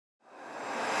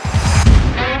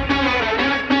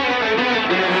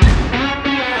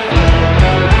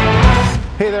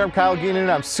there, I'm Kyle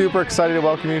Geenan. I'm super excited to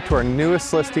welcome you to our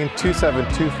newest listing,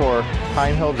 2724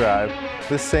 Pinehill Drive.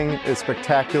 This thing is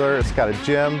spectacular. It's got a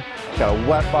gym, it's got a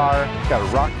wet bar, it's got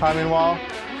a rock climbing wall.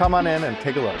 Come on in and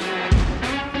take a look.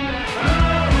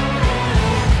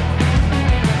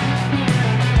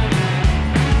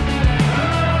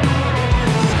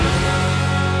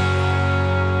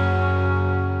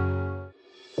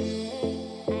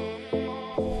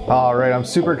 All right, I'm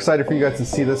super excited for you guys to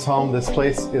see this home. This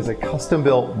place is a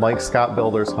custom-built Mike Schaap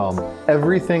Builders home.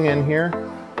 Everything in here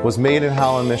was made in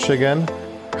Holland, Michigan,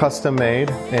 custom made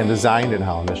and designed in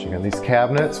Holland, Michigan. These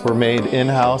cabinets were made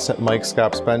in-house at Mike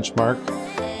Schaap's Benchmark.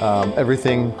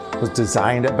 Everything was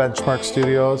designed at Benchmark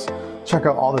Studios. Check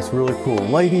out all this really cool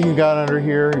lighting you got under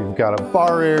here. You've got a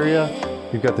bar area.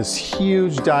 You've got this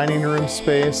huge dining room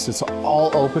space. It's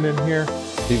all open in here.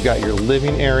 You've got your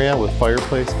living area with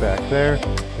fireplace back there.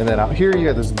 And then out here, you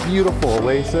got this beautiful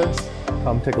oasis.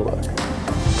 Come take a look.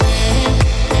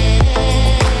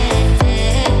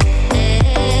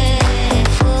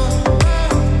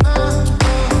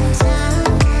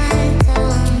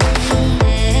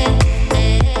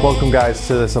 Welcome guys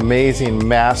to this amazing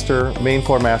main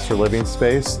floor master living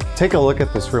space. Take a look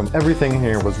at this room. Everything in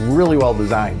here was really well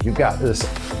designed. You've got this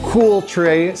cool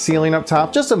tray ceiling up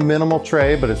top, just a minimal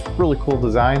tray, but it's really cool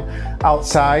design.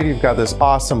 Outside, you've got this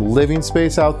awesome living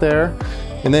space out there.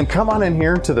 And then come on in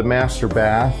here to the master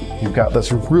bath. You've got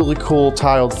this really cool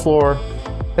tiled floor.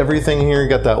 Everything here, you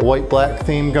got that white black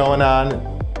theme going on.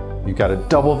 You've got a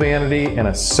double vanity and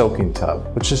a soaking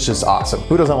tub, which is just awesome.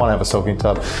 Who doesn't want to have a soaking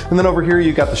tub? And then over here,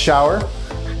 you got the shower.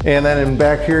 And then in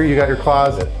back here, you got your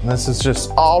closet. And this is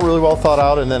just all really well thought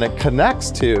out. And then it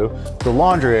connects to the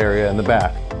laundry area in the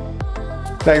back.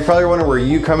 Now you're probably wondering where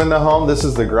you come in the home. This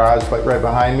is the garage right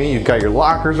behind me. You've got your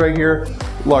lockers right here,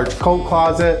 large coat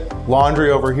closet,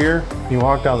 laundry over here. You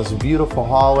walk down this beautiful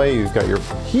hallway. You've got your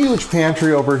huge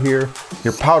pantry over here,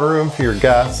 your powder room for your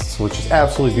guests, which is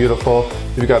absolutely beautiful.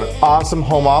 You've got an awesome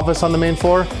home office on the main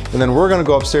floor. And then we're gonna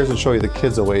go upstairs and show you the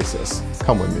kids' oasis.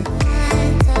 Come with me.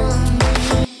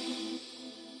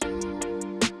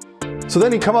 So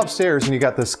then you come upstairs and you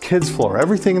got this kids floor.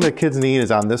 Everything the kids need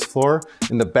is on this floor.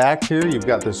 In the back here, you've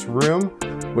got this room,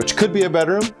 which could be a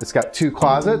bedroom. It's got two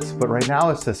closets, but right now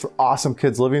it's this awesome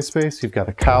kids living space. You've got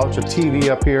a couch, a TV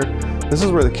up here. This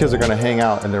is where the kids are gonna hang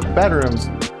out, and their bedrooms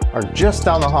are just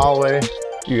down the hallway.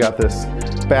 You got this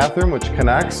bathroom, which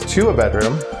connects to a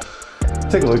bedroom.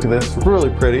 Take a look at this,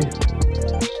 really pretty.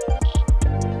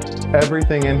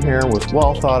 Everything in here was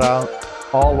well thought out,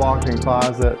 all walk-in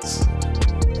closets.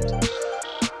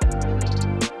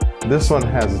 This one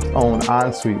has its own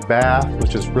ensuite bath,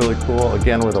 which is really cool,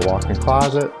 again with a walk-in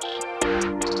closet.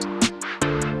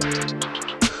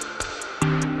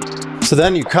 So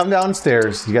then you come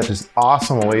downstairs, you got this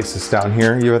awesome oasis down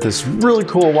here. You have this really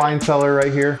cool wine cellar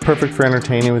right here, perfect for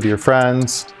entertaining with your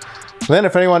friends. And then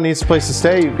if anyone needs a place to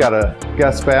stay, you've got a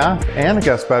guest bath and a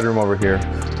guest bedroom over here.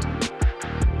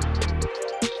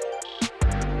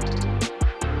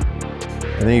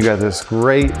 And then you got this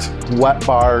great wet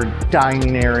bar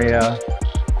dining area,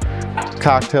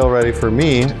 cocktail ready for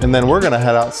me, and then we're gonna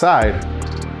head outside.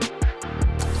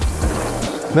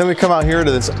 And then we come out here to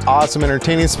this awesome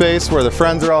entertaining space where the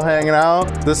friends are all hanging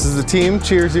out. This is the team,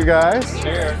 cheers you guys.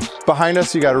 Cheers. Behind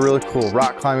us, you got a really cool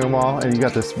rock climbing wall, and you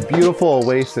got this beautiful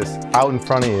oasis out in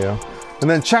front of you. And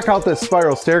then check out this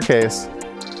spiral staircase,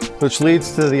 which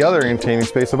leads to the other entertaining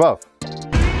space above.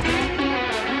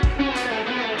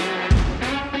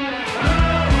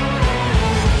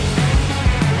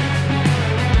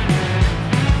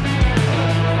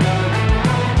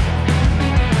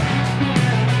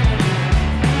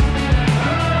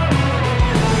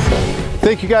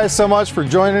 Thank you guys so much for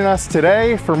joining us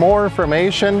today. For more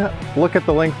information, look at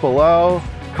the link below.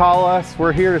 Call us.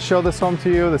 We're here to show this home to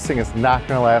you. This thing is not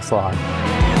going to last long.